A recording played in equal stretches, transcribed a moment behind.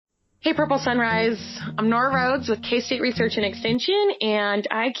Hey, Purple Sunrise. I'm Nora Rhodes with K-State Research and Extension, and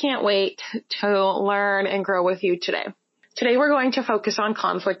I can't wait to learn and grow with you today. Today we're going to focus on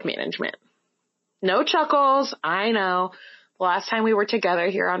conflict management. No chuckles, I know. The last time we were together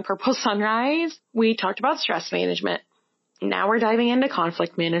here on Purple Sunrise, we talked about stress management. Now we're diving into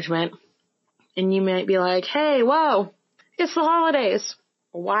conflict management. And you might be like, hey, whoa, it's the holidays.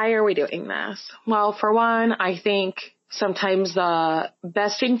 Why are we doing this? Well, for one, I think sometimes the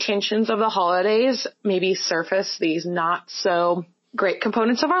best intentions of the holidays maybe surface these not so great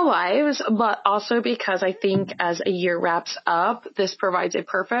components of our lives, but also because I think as a year wraps up, this provides a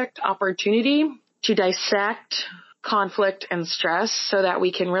perfect opportunity to dissect conflict and stress so that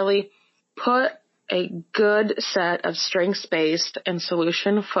we can really put a good set of strengths-based and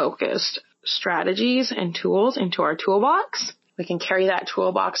solution-focused strategies and tools into our toolbox. We can carry that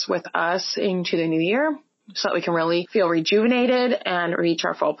toolbox with us into the new year so that we can really feel rejuvenated and reach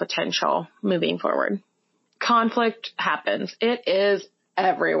our full potential moving forward. Conflict happens. It is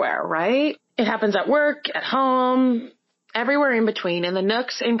everywhere, right? It happens at work, at home, everywhere in between, in the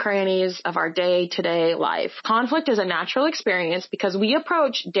nooks and crannies of our day-to-day life. Conflict is a natural experience because we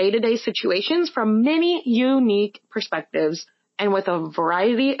approach day-to-day situations from many unique perspectives and with a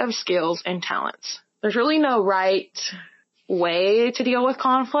variety of skills and talents. There's really no right way to deal with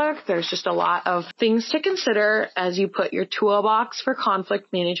conflict. There's just a lot of things to consider as you put your toolbox for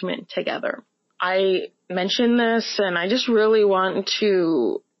conflict management together. I mentioned this and I just really want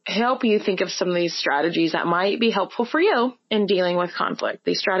to help you think of some of these strategies that might be helpful for you in dealing with conflict.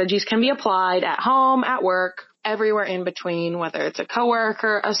 These strategies can be applied at home, at work, everywhere in between, whether it's a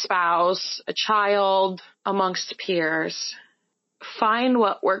coworker, a spouse, a child, amongst peers. Find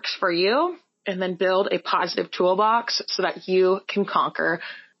what works for you and then build a positive toolbox so that you can conquer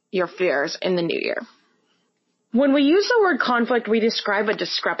your fears in the new year. When we use the word conflict, we describe a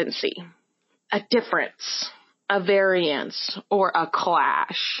discrepancy, a difference, a variance, or a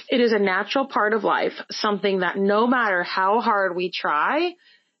clash. It is a natural part of life, something that no matter how hard we try,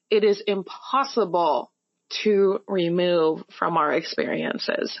 it is impossible to remove from our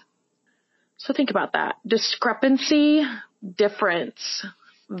experiences. So think about that. Discrepancy, difference,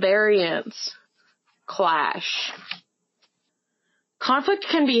 variance, clash. Conflict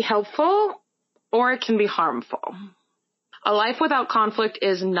can be helpful or it can be harmful. A life without conflict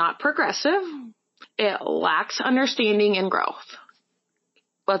is not progressive. It lacks understanding and growth.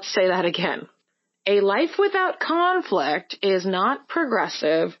 Let's say that again. A life without conflict is not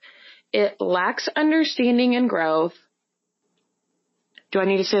progressive. It lacks understanding and growth. Do I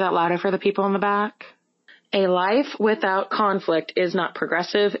need to say that louder for the people in the back? A life without conflict is not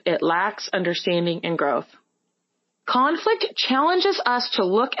progressive. It lacks understanding and growth. Conflict challenges us to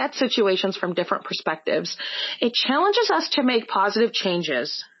look at situations from different perspectives. It challenges us to make positive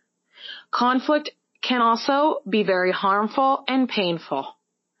changes. Conflict can also be very harmful and painful.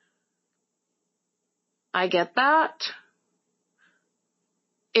 I get that.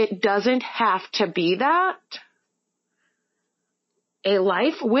 It doesn't have to be that. A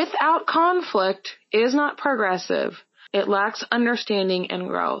life without conflict is not progressive. It lacks understanding and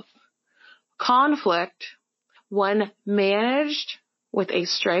growth. Conflict, when managed with a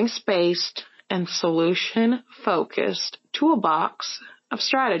strengths-based and solution-focused toolbox of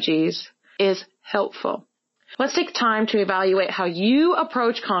strategies, is helpful. Let's take time to evaluate how you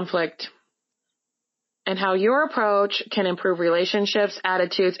approach conflict and how your approach can improve relationships,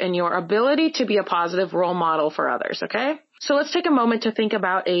 attitudes, and your ability to be a positive role model for others, okay? So let's take a moment to think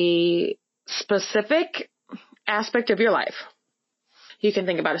about a specific aspect of your life. You can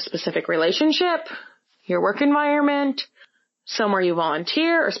think about a specific relationship, your work environment, somewhere you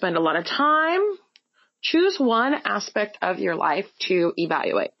volunteer or spend a lot of time. Choose one aspect of your life to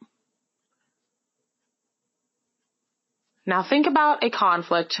evaluate. Now think about a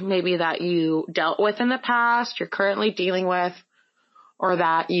conflict maybe that you dealt with in the past, you're currently dealing with, or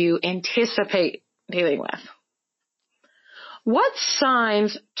that you anticipate dealing with. What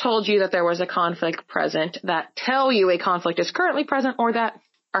signs told you that there was a conflict present that tell you a conflict is currently present or that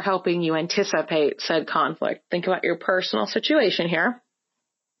are helping you anticipate said conflict? Think about your personal situation here.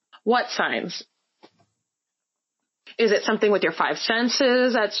 What signs? Is it something with your five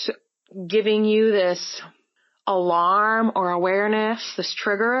senses that's giving you this alarm or awareness, this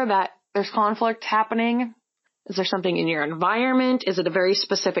trigger that there's conflict happening? Is there something in your environment? Is it a very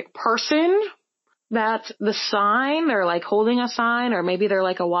specific person that's the sign? They're like holding a sign, or maybe they're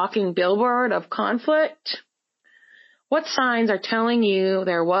like a walking billboard of conflict. What signs are telling you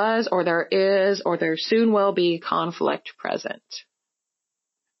there was or there is or there soon will be conflict present?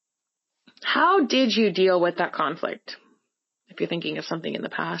 How did you deal with that conflict? If you're thinking of something in the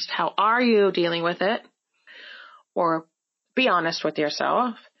past, how are you dealing with it? Or be honest with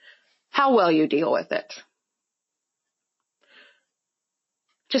yourself. How will you deal with it?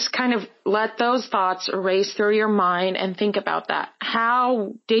 Just kind of let those thoughts race through your mind and think about that.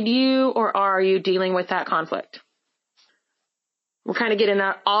 How did you or are you dealing with that conflict? We're kind of getting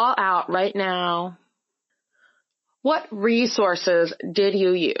that all out right now. What resources did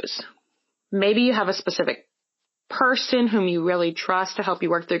you use? Maybe you have a specific person whom you really trust to help you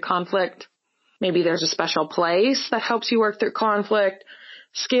work through conflict. Maybe there's a special place that helps you work through conflict.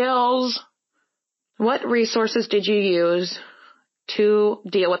 Skills. What resources did you use to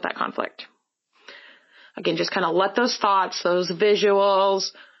deal with that conflict? Again, just kind of let those thoughts, those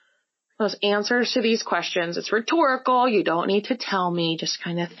visuals, those answers to these questions. It's rhetorical. You don't need to tell me. Just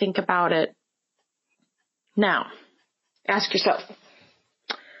kind of think about it. Now, ask yourself,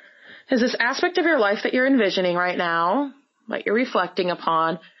 is this aspect of your life that you're envisioning right now, that you're reflecting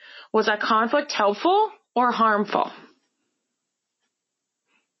upon, was that conflict helpful or harmful?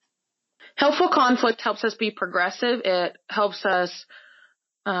 Helpful conflict helps us be progressive. It helps us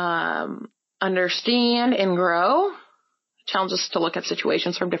understand and grow. It challenges us to look at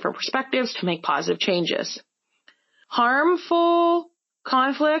situations from different perspectives to make positive changes. Harmful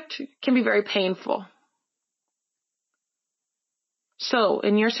conflict can be very painful. So,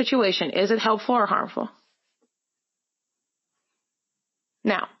 in your situation, is it helpful or harmful?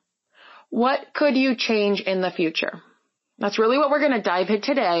 Now, what could you change in the future? That's really what we're going to dive into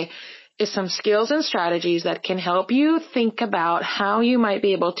today, is some skills and strategies that can help you think about how you might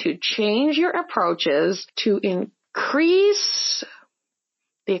be able to change your approaches to increase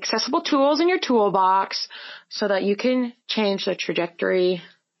the accessible tools in your toolbox so that you can change the trajectory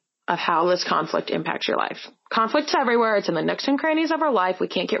of how this conflict impacts your life. Conflict's everywhere. It's in the nooks and crannies of our life. We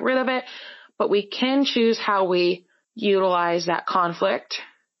can't get rid of it, but we can choose how we utilize that conflict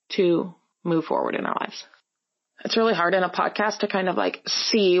to move forward in our lives. It's really hard in a podcast to kind of like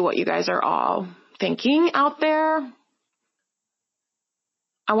see what you guys are all thinking out there.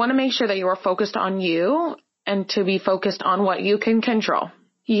 I want to make sure that you are focused on you and to be focused on what you can control.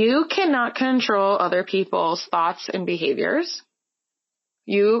 You cannot control other people's thoughts and behaviors.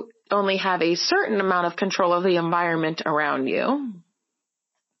 You only have a certain amount of control of the environment around you.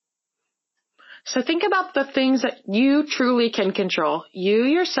 So think about the things that you truly can control. You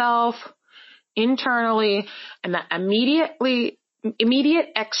yourself, internally, and the immediate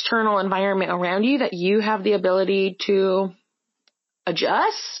external environment around you that you have the ability to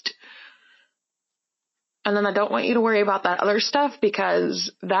adjust. And then I don't want you to worry about that other stuff,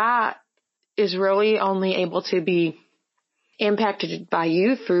 because that is really only able to be impacted by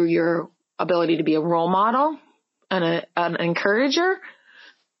you through your ability to be a role model and an encourager.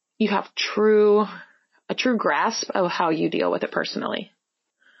 You have a true grasp of how you deal with it personally.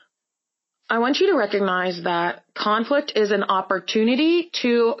 I want you to recognize that conflict is an opportunity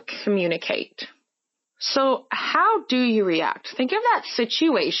to communicate. So how do you react? Think of that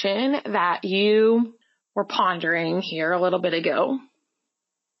situation that you were pondering here a little bit ago.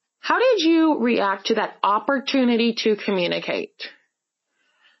 How did you react to that opportunity to communicate?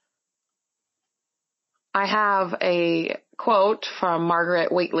 I have a quote from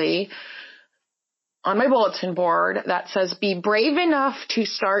Margaret Whately on my bulletin board that says, "Be brave enough to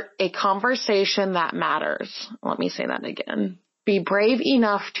start a conversation that matters." Let me say that again. Be brave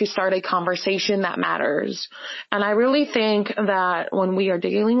enough to start a conversation that matters. And I really think that when we are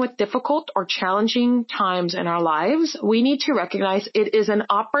dealing with difficult or challenging times in our lives, we need to recognize it is an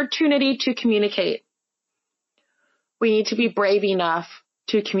opportunity to communicate. We need to be brave enough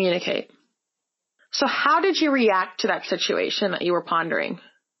to communicate. So how did you react to that situation that you were pondering?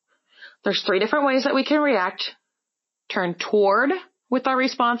 There's 3 different ways that we can react. Turn toward with our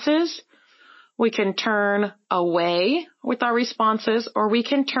responses. We can turn away with our responses, or we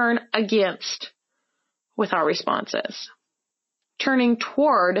can turn against with our responses. Turning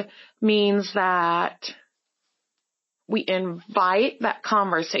toward means that we invite that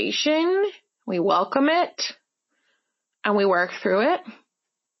conversation, we welcome it, and we work through it.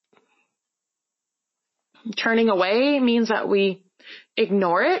 Turning away means that we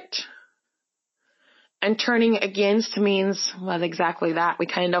ignore it. And turning against means, well, exactly that. We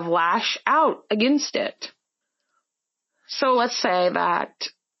kind of lash out against it. So let's say that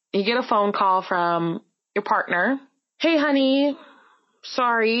you get a phone call from your partner. "Hey, honey,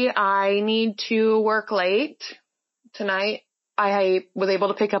 sorry, I need to work late tonight. I was able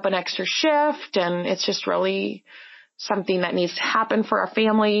to pick up an extra shift, and it's just really something that needs to happen for our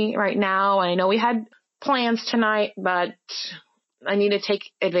family right now. I know we had plans tonight, but I need to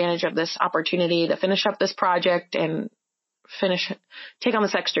take advantage of this opportunity to finish up this project and take on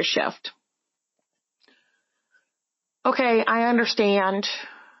this extra shift. Okay, I understand.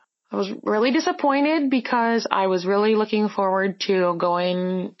 I was really disappointed because I was really looking forward to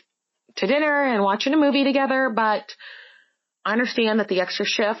going to dinner and watching a movie together, but I understand that the extra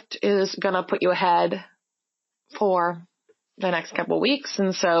shift is going to put you ahead for the next couple of weeks,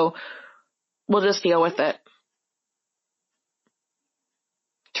 and so we'll just deal with it.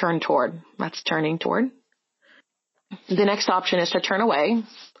 Turn toward. That's turning toward. The next option is to turn away.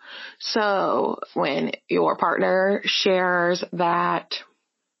 So when your partner shares that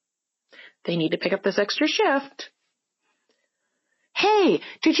they need to pick up this extra shift, hey,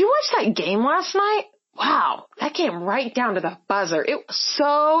 did you watch that game last night? Wow, that came right down to the buzzer. It was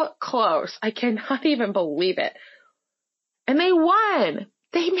so close. I cannot even believe it. And they won.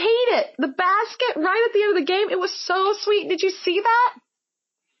 They made it. The basket right at the end of the game. It was so sweet. Did you see that?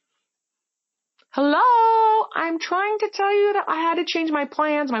 Hello, I'm trying to tell you that I had to change my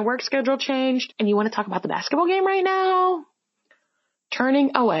plans. My work schedule changed. And you want to talk about the basketball game right now?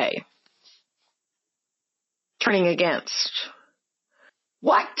 Turning away. Turning against.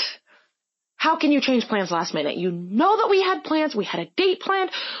 What? How can you change plans last minute? You know that we had plans. We had a date planned.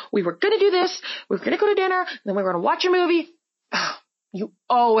 We were going to do this. We were going to go to dinner. Then we were going to watch a movie. You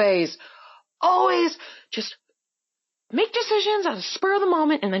always just make decisions at the spur of the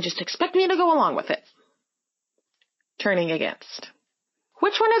moment and then just expect me to go along with it. Turning against.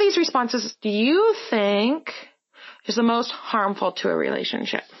 Which one of these responses do you think is the most harmful to a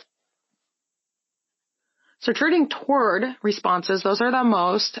relationship? So turning toward responses, those are the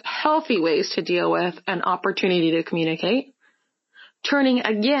most healthy ways to deal with an opportunity to communicate. Turning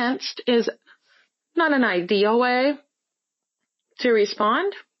against is not an ideal way to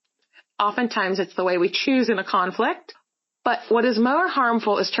respond. Oftentimes it's the way we choose in a conflict. But what is more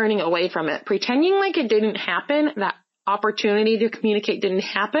harmful is turning away from it, pretending like it didn't happen, that opportunity to communicate didn't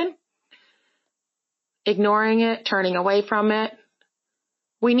happen, ignoring it, turning away from it.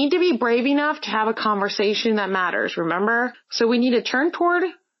 We need to be brave enough to have a conversation that matters, remember? So we need to turn toward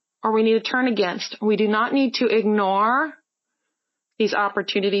or we need to turn against. We do not need to ignore these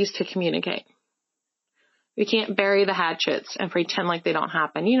opportunities to communicate. We can't bury the hatchets and pretend like they don't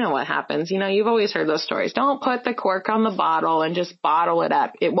happen. You know what happens. You've always heard those stories. Don't put the cork on the bottle and just bottle it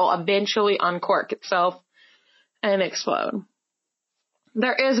up. It will eventually uncork itself and explode.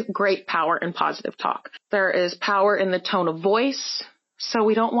 There is great power in positive talk. There is power in the tone of voice. So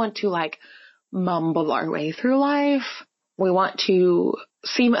we don't want to mumble our way through life. We want to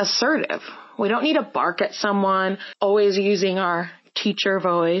seem assertive. We don't need to bark at someone, always using our teacher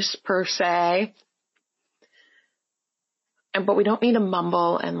voice per se. But we don't need to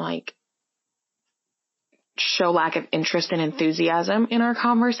mumble and show lack of interest and enthusiasm in our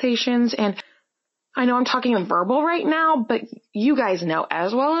conversations. And I know I'm talking in verbal right now, but you guys know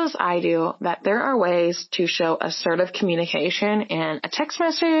as well as I do that there are ways to show assertive communication in a text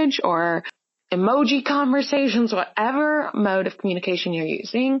message or emoji conversations, whatever mode of communication you're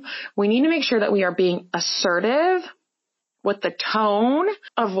using. We need to make sure that we are being assertive with the tone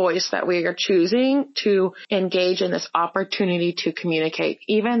of voice that we are choosing to engage in this opportunity to communicate,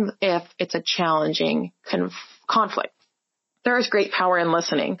 even if it's a challenging conflict. There is great power in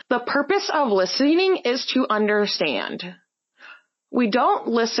listening. The purpose of listening is to understand. We don't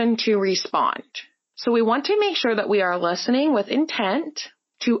listen to respond. So we want to make sure that we are listening with intent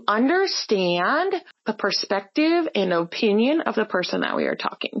to understand the perspective and opinion of the person that we are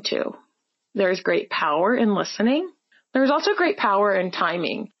talking to. There's great power in listening. There's also great power in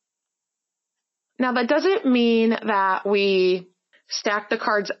timing. Now, that doesn't mean that we stack the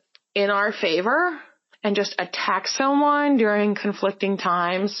cards in our favor and just attack someone during conflicting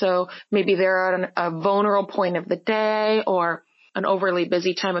times. So maybe they're at a vulnerable point of the day or an overly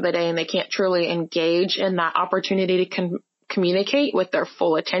busy time of the day and they can't truly engage in that opportunity to communicate with their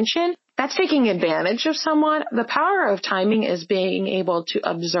full attention. That's taking advantage of someone. The power of timing is being able to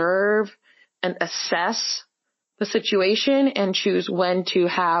observe and assess the situation and choose when to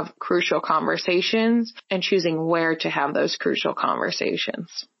have crucial conversations and choosing where to have those crucial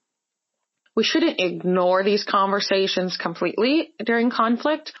conversations. We shouldn't ignore these conversations completely during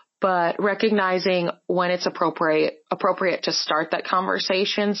conflict, but recognizing when it's appropriate to start that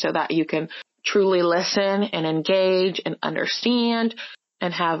conversation so that you can truly listen and engage and understand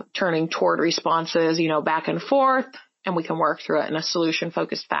and have turning toward responses, back and forth, and we can work through it in a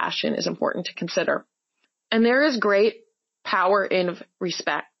solution-focused fashion is important to consider. And there is great power in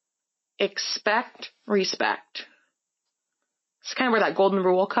respect. Expect respect. It's kind of where that golden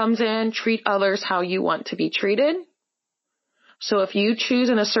rule comes in. Treat others how you want to be treated. So if you choose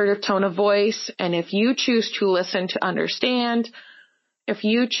an assertive tone of voice, and if you choose to listen to understand, if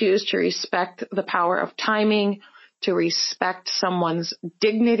you choose to respect the power of timing, to respect someone's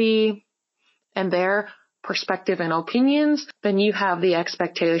dignity and their perspective and opinions, then you have the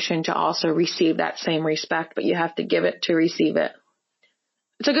expectation to also receive that same respect, but you have to give it to receive it.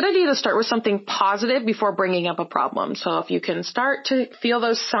 It's a good idea to start with something positive before bringing up a problem. So if you can start to feel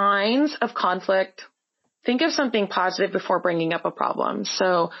those signs of conflict, think of something positive before bringing up a problem.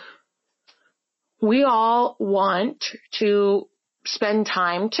 So we all want to spend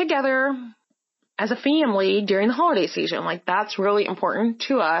time together as a family during the holiday season. Like, that's really important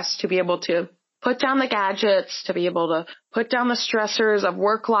to us, to be able to put down the gadgets, to be able to put down the stressors of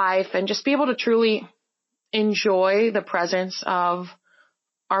work life, and just be able to truly enjoy the presence of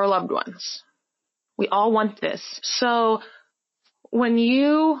our loved ones. We all want this. So when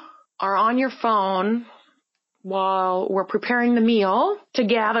you are on your phone while we're preparing the meal to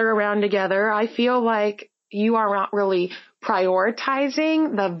gather around together, I feel like you are not really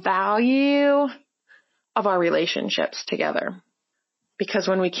prioritizing the value of our relationships together. Because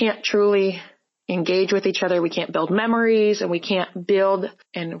when we can't truly engage with each other, we can't build memories, and we can't build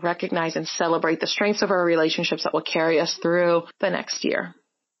and recognize and celebrate the strengths of our relationships that will carry us through the next year.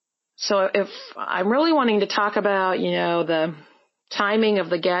 So if I'm really wanting to talk about, the timing of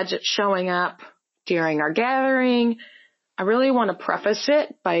the gadget showing up during our gathering, I really want to preface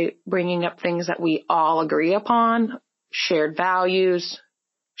it by bringing up things that we all agree upon: shared values,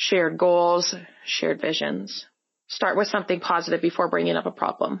 shared goals, shared visions. Start with something positive before bringing up a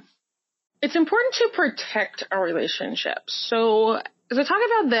problem. It's important to protect our relationships. So as I talk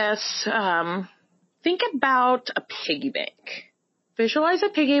about this, think about a piggy bank. Visualize a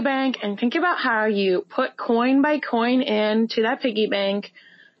piggy bank and think about how you put coin by coin into that piggy bank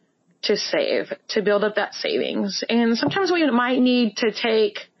to save, to build up that savings. And sometimes we might need to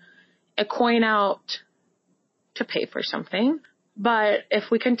take a coin out to pay for something. But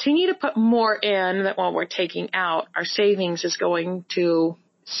if we continue to put more in than what we're taking out, our savings is going to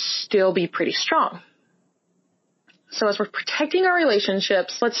still be pretty strong. So as we're protecting our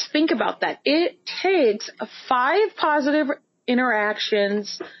relationships, let's think about that. It takes 5 positive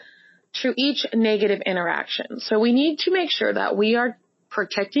interactions to each negative interaction. So we need to make sure that we are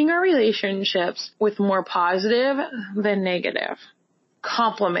protecting our relationships with more positive than negative.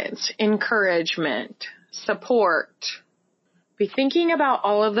 Compliments, encouragement, support. Be thinking about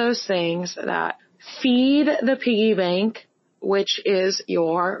all of those things that feed the piggy bank, which is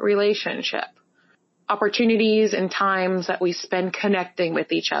your relationship. Opportunities and times that we spend connecting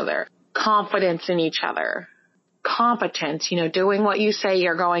with each other. Confidence in each other. Competence, doing what you say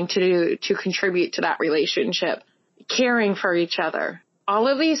you're going to do to contribute to that relationship. Caring for each other. All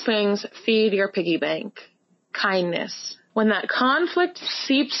of these things feed your piggy bank. Kindness. When that conflict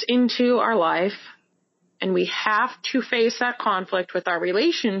seeps into our life and we have to face that conflict with our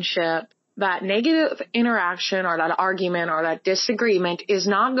relationship, that negative interaction or that argument or that disagreement is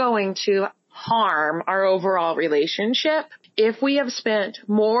not going to harm our overall relationship if we have spent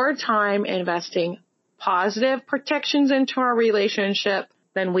more time investing positive protections into our relationship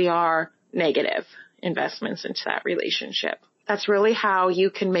than we are negative investments into that relationship. That's really how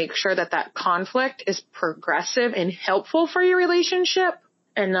you can make sure that that conflict is progressive and helpful for your relationship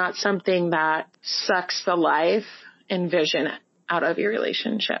and not something that sucks the life and vision out of your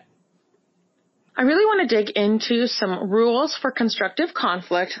relationship. I really want to dig into some rules for constructive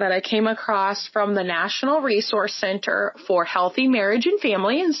conflict that I came across from the National Resource Center for Healthy Marriage and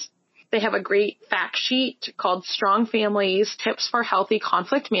Families. They have a great fact sheet called Strong Families, Tips for Healthy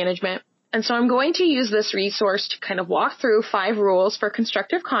Conflict Management. And so I'm going to use this resource to kind of walk through 5 rules for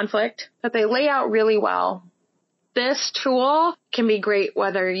constructive conflict that they lay out really well. This tool can be great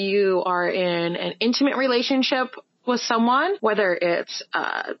whether you are in an intimate relationship with someone, whether it's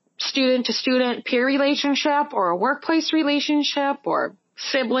a student-to-student peer relationship or a workplace relationship or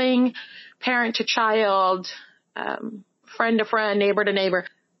sibling, parent-to-child, friend-to-friend, neighbor-to-neighbor.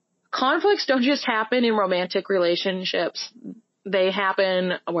 Conflicts don't just happen in romantic relationships. They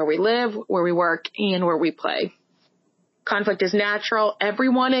happen where we live, where we work, and where we play. Conflict is natural.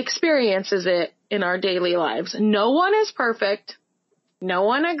 Everyone experiences it in our daily lives. No one is perfect. No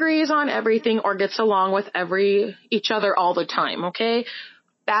one agrees on everything or gets along with each other all the time, okay?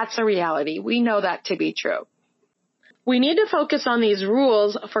 That's a reality. We know that to be true. We need to focus on these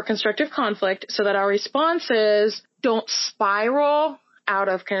rules for constructive conflict so that our responses don't spiral out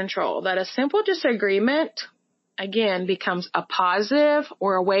of control, that a simple disagreement, again, becomes a positive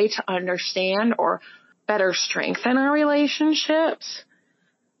or a way to understand or better strengthen our relationships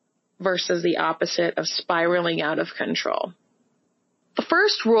versus the opposite of spiraling out of control. The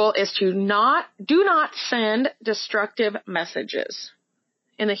first rule is do not send destructive messages.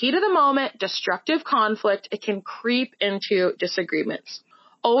 In the heat of the moment, destructive conflict, it can creep into disagreements.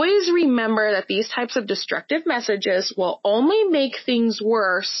 Always remember that these types of destructive messages will only make things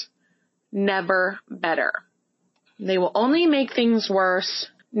worse, never better. They will only make things worse,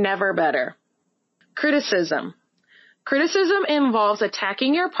 never better. Criticism. Criticism involves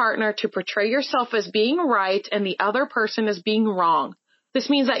attacking your partner to portray yourself as being right and the other person as being wrong. This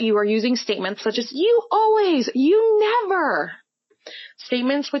means that you are using statements such as, you always, you never.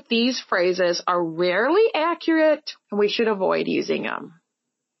 Statements with these phrases are rarely accurate, and we should avoid using them.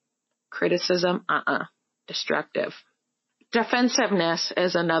 Criticism, destructive. Defensiveness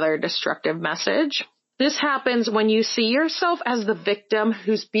is another destructive message. This happens when you see yourself as the victim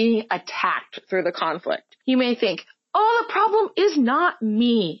who's being attacked through the conflict. You may think, the problem is not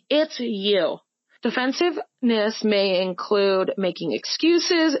me, it's you. Defensiveness may include making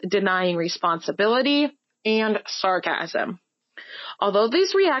excuses, denying responsibility, and sarcasm. Although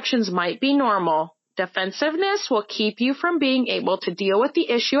these reactions might be normal, defensiveness will keep you from being able to deal with the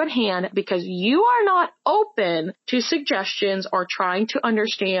issue at hand because you are not open to suggestions or trying to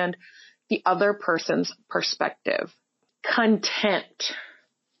understand the other person's perspective. Contempt.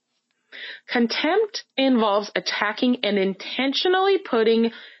 Contempt involves attacking and intentionally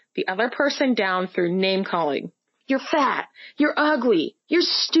putting the other person down through name calling. You're fat, you're ugly, you're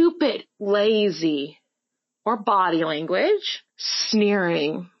stupid, lazy. Or body language,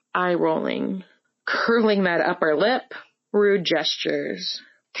 sneering, eye rolling, curling that upper lip, rude gestures.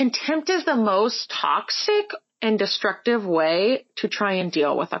 Contempt is the most toxic and destructive way to try and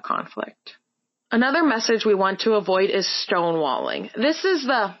deal with a conflict. Another message we want to avoid is stonewalling. This is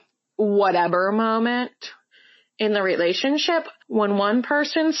the whatever moment in the relationship when one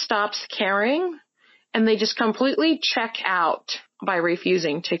person stops caring and they just completely check out by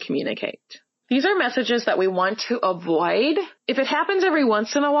refusing to communicate. These are messages that we want to avoid. If it happens every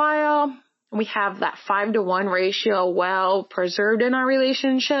once in a while, and we have that 5-to-1 ratio well preserved in our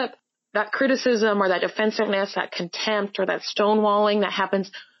relationship, that criticism or that defensiveness, that contempt or that stonewalling that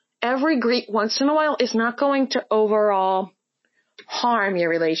happens every great once in a while is not going to overall harm your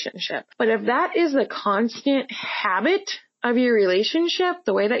relationship. But if that is the constant habit of your relationship,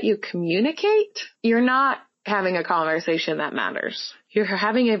 the way that you communicate, you're not having a conversation that matters. You're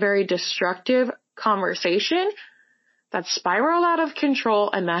having a very destructive conversation that's spiraled out of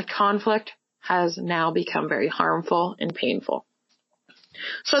control, and that conflict has now become very harmful and painful.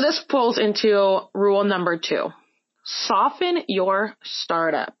 So this pulls into rule number 2. Soften your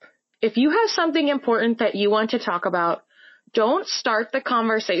startup. If you have something important that you want to talk about, don't start the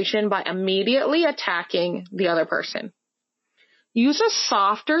conversation by immediately attacking the other person. Use a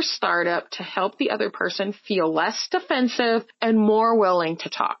softer startup to help the other person feel less defensive and more willing to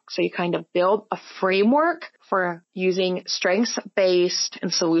talk. So you kind of build a framework for using strengths-based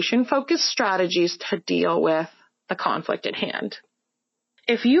and solution-focused strategies to deal with the conflict at hand.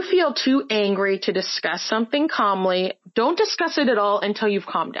 If you feel too angry to discuss something calmly, don't discuss it at all until you've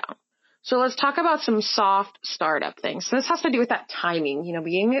calmed down. So let's talk about some soft startup things. So this has to do with that timing,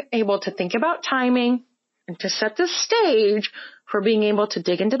 being able to think about timing and to set the stage for being able to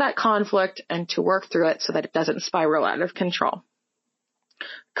dig into that conflict and to work through it so that it doesn't spiral out of control.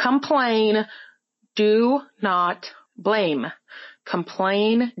 Complain, do not blame.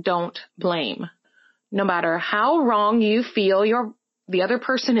 Complain, don't blame. No matter how wrong you feel the other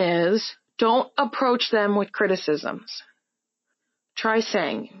person is, don't approach them with criticisms. Try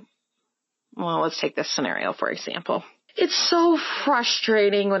saying, let's take this scenario for example. It's so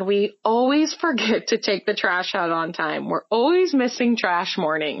frustrating when we always forget to take the trash out on time. We're always missing trash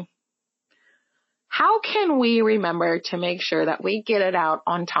morning. How can we remember to make sure that we get it out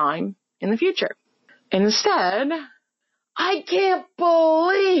on time in the future? Instead, I can't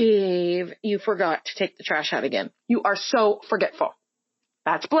believe you forgot to take the trash out again. You are so forgetful.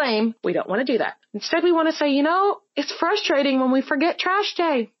 That's blame. We don't want to do that. Instead, we want to say, it's frustrating when we forget trash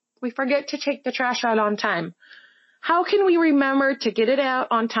day. We forget to take the trash out on time. How can we remember to get it out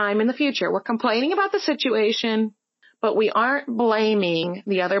on time in the future? We're complaining about the situation, but we aren't blaming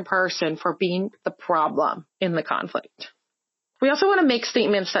the other person for being the problem in the conflict. We also want to make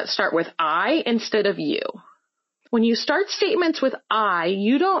statements that start with I instead of you. When you start statements with I,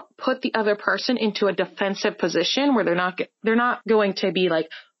 you don't put the other person into a defensive position where they're not going to be like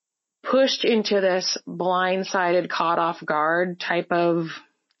pushed into this blindsided, caught off guard type of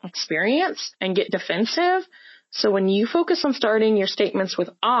experience and get defensive. So when you focus on starting your statements with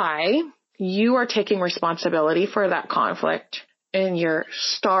I, you are taking responsibility for that conflict and you're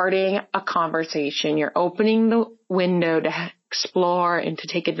starting a conversation. You're opening the window explore and to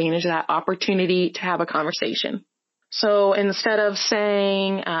take advantage of that opportunity to have a conversation. So instead of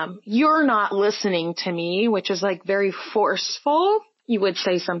saying, you're not listening to me, which is like very forceful, you would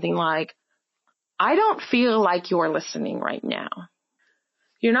say something like, I don't feel like you're listening right now.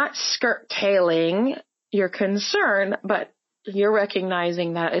 You're not skirt-tailing your concern, but you're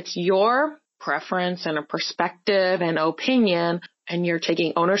recognizing that it's your preference and a perspective and opinion, and you're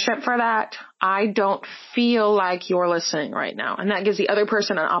taking ownership for that. I don't feel like you're listening right now. And that gives the other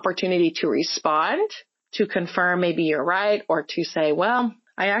person an opportunity to respond, to confirm maybe you're right, or to say, well,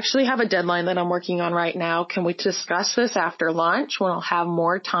 I actually have a deadline that I'm working on right now. Can we discuss this after lunch when I'll have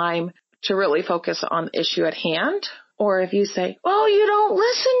more time to really focus on the issue at hand? Or if you say, oh, you don't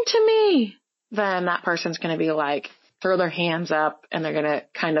listen to me, then that person's going to be like, throw their hands up, and they're going to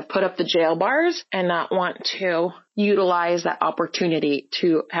kind of put up the jail bars and not want to utilize that opportunity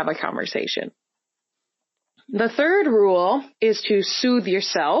to have a conversation. The third rule is to soothe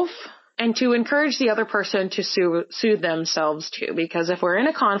yourself and to encourage the other person to soothe themselves too, because if we're in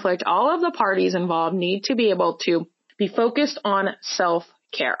a conflict, all of the parties involved need to be able to be focused on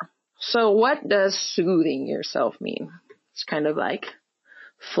self-care. So what does soothing yourself mean? It's kind of like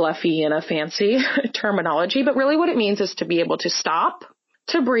fluffy and a fancy terminology, but really what it means is to be able to stop,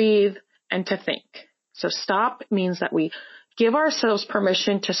 to breathe, and to think. So stop means that we give ourselves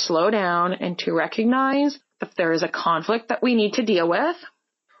permission to slow down and to recognize if there is a conflict that we need to deal with.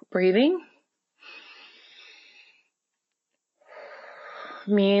 Breathing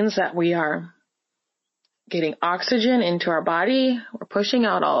means that we are getting oxygen into our body. We're pushing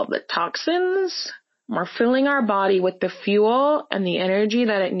out all of the toxins. We're filling our body with the fuel and the energy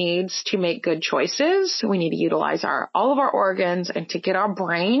that it needs to make good choices. We need to utilize all of our organs and to get our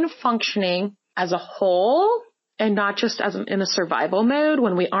brain functioning as a whole and not just as in a survival mode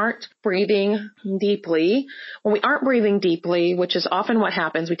when we aren't breathing deeply. When we aren't breathing deeply, which is often what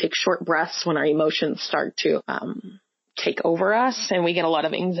happens, we take short breaths when our emotions start to take over us and we get a lot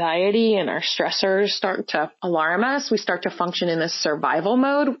of anxiety and our stressors start to alarm us. We start to function in this survival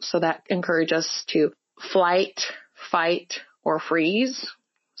mode. So that encourages us to flight, fight, or freeze.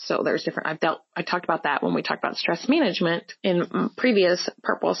 So there's different, I talked about that when we talked about stress management in previous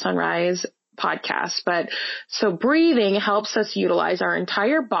Purple Sunrise podcast. But so breathing helps us utilize our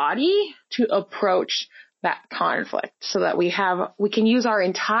entire body to approach that conflict so that we can use our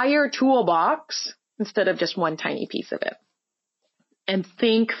entire toolbox instead of just one tiny piece of it, and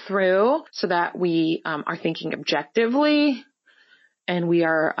think through so that we are thinking objectively and we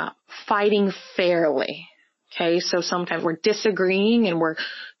are fighting fairly. Okay, so sometimes we're disagreeing and we're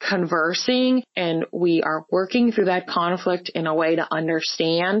conversing and we are working through that conflict in a way to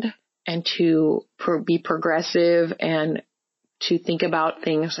understand and to be progressive and to think about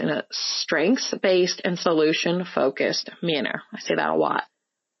things in a strengths-based and solution-focused manner. I say that a lot.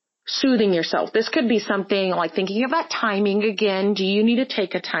 Soothing yourself. This could be something like thinking of that timing again. Do you need to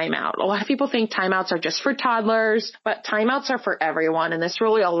take a timeout? A lot of people think timeouts are just for toddlers, but timeouts are for everyone. And this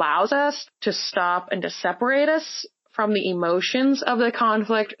really allows us to stop and to separate us from the emotions of the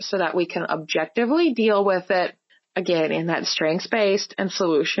conflict so that we can objectively deal with it, again, in that strengths-based and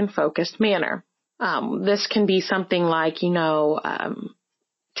solution-focused manner. This can be something like,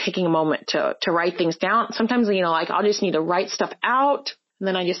 taking a moment to write things down. Sometimes, I'll just need to write stuff out. And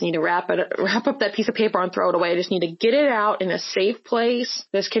then I just need to wrap up that piece of paper and throw it away. I just need to get it out in a safe place.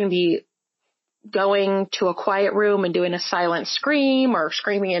 This can be going to a quiet room and doing a silent scream or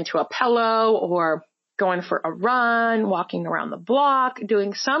screaming into a pillow or going for a run, walking around the block,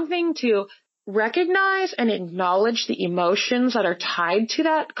 doing something to recognize and acknowledge the emotions that are tied to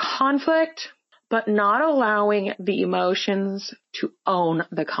that conflict, but not allowing the emotions to own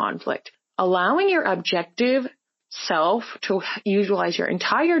the conflict. Allowing your objective self to utilize your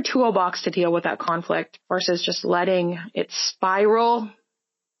entire toolbox to deal with that conflict versus just letting it spiral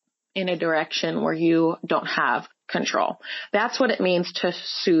in a direction where you don't have control. That's what it means to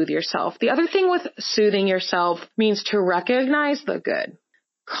soothe yourself. The other thing with soothing yourself means to recognize the good.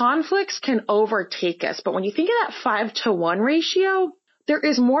 Conflicts can overtake us, but when you think of that 5-to-1 ratio, there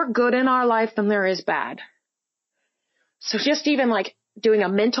is more good in our life than there is bad. So just even doing a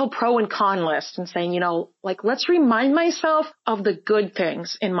mental pro and con list and saying, let's remind myself of the good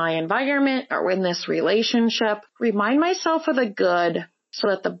things in my environment or in this relationship. Remind myself of the good so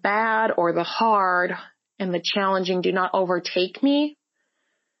that the bad or the hard and the challenging do not overtake me.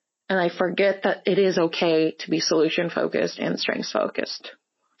 And I forget that it is okay to be solution focused and strengths focused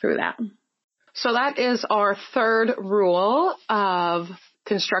through that. So that is our third rule of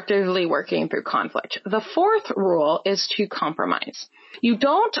constructively working through conflict. The fourth rule is to compromise. You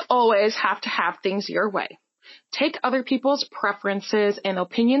don't always have to have things your way. Take other people's preferences and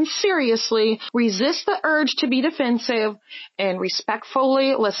opinions seriously, resist the urge to be defensive, and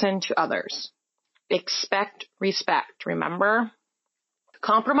respectfully listen to others. Expect respect, remember?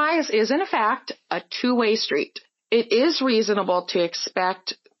 Compromise is, in fact, a two-way street. It is reasonable to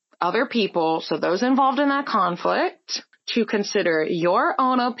expect other people, so those involved in that conflict, to consider your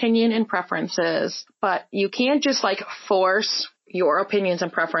own opinion and preferences, but you can't just force your opinions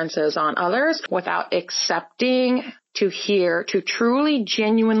and preferences on others without accepting to hear, to truly,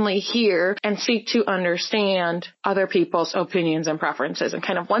 genuinely hear and seek to understand other people's opinions and preferences. And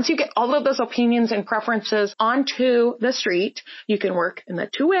once you get all of those opinions and preferences onto the street, you can work in the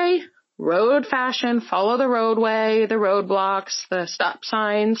two-way road fashion, follow the roadway, the roadblocks, the stop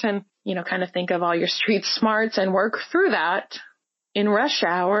signs, and, think of all your street smarts and work through that in rush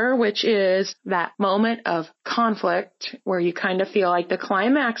hour, which is that moment of conflict where you feel like the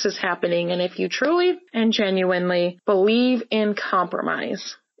climax is happening. And if you truly and genuinely believe in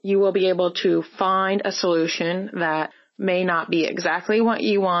compromise, you will be able to find a solution that may not be exactly what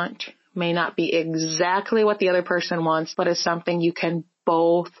you want, may not be exactly what the other person wants, but is something you can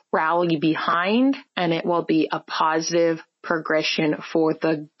both rally behind, and it will be a positive progression for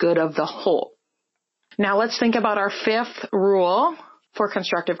the good of the whole. Now let's think about our fifth rule for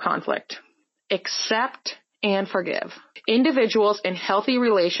constructive conflict. Accept and forgive. Individuals in healthy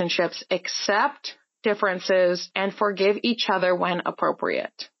relationships accept differences and forgive each other when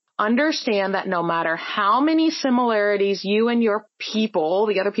appropriate. Understand that no matter how many similarities you and your people,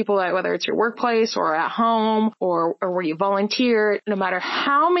 the other people, whether it's your workplace or at home or where you volunteer, no matter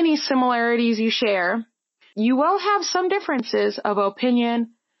how many similarities you share, you will have some differences of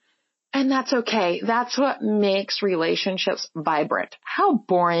opinion, and that's okay. That's what makes relationships vibrant. How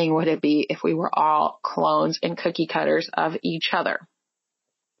boring would it be if we were all clones and cookie cutters of each other?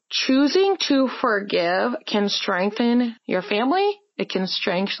 Choosing to forgive can strengthen your family. It can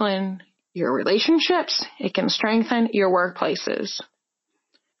strengthen your relationships. It can strengthen your workplaces.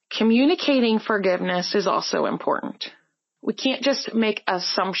 Communicating forgiveness is also important. We can't just make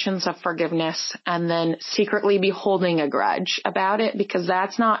assumptions of forgiveness and then secretly be holding a grudge about it, because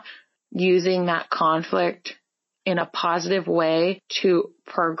that's not using that conflict in a positive way to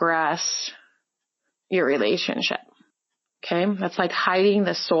progress your relationship. Okay? That's like hiding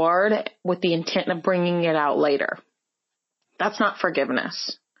the sword with the intent of bringing it out later. That's not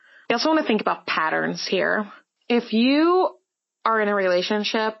forgiveness. I also want to think about patterns here. If you are in a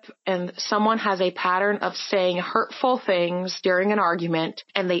relationship and someone has a pattern of saying hurtful things during an argument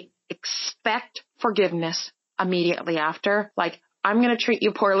and they expect forgiveness immediately after, like, I'm going to treat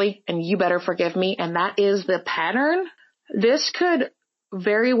you poorly and you better forgive me, and that is the pattern, this could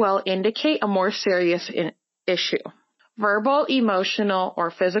very well indicate a more serious issue. Verbal, emotional,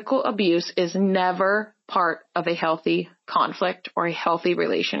 or physical abuse is never part of a healthy conflict or a healthy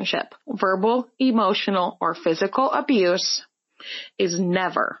relationship. Verbal, emotional, or physical abuse is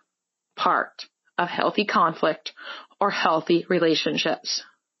never part of healthy conflict or healthy relationships.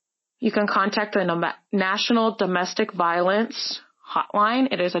 You can contact the National Domestic Violence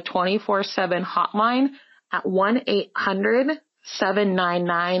Hotline. It is a 24/7 hotline at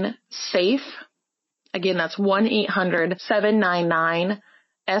 1-800-799-SAFE. Again, that's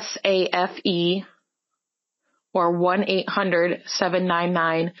 1-800-799-SAFE or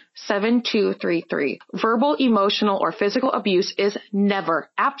 1-800-799-7233. Verbal, emotional, or physical abuse is never,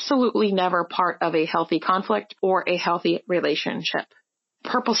 absolutely never part of a healthy conflict or a healthy relationship.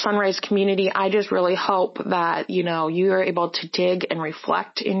 Purple Sunrise community, I just really hope that, you are able to dig and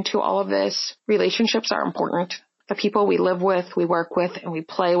reflect into all of this. Relationships are important. The people we live with, we work with, and we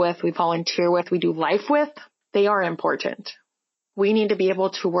play with, we volunteer with, we do life with, they are important. We need to be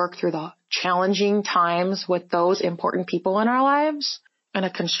able to work through the challenging times with those important people in our lives in a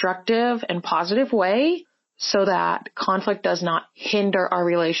constructive and positive way so that conflict does not hinder our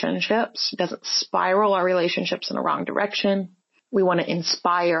relationships, doesn't spiral our relationships in the wrong direction. We want to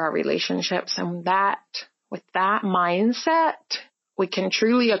inspire our relationships, and with that mindset, we can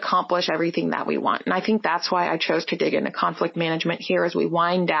truly accomplish everything that we want. And I think that's why I chose to dig into conflict management here as we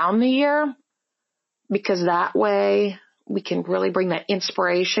wind down the year, because that way we can really bring that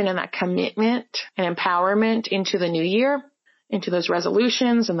inspiration and that commitment and empowerment into the new year, into those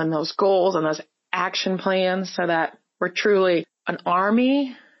resolutions and then those goals and those action plans, so that we're truly an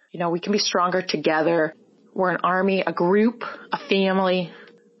army. We can be stronger together. We're an army, a group, a family,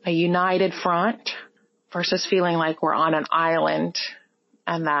 a united front, versus feeling like we're on an island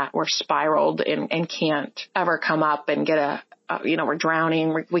and that we're spiraled and can't ever come up and get a we're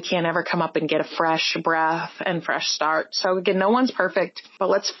drowning. We can't ever come up and get a fresh breath and fresh start. So again, no one's perfect, but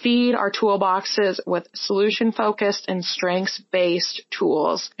let's feed our toolboxes with solution-focused and strengths-based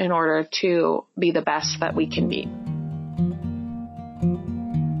tools in order to be the best that we can be.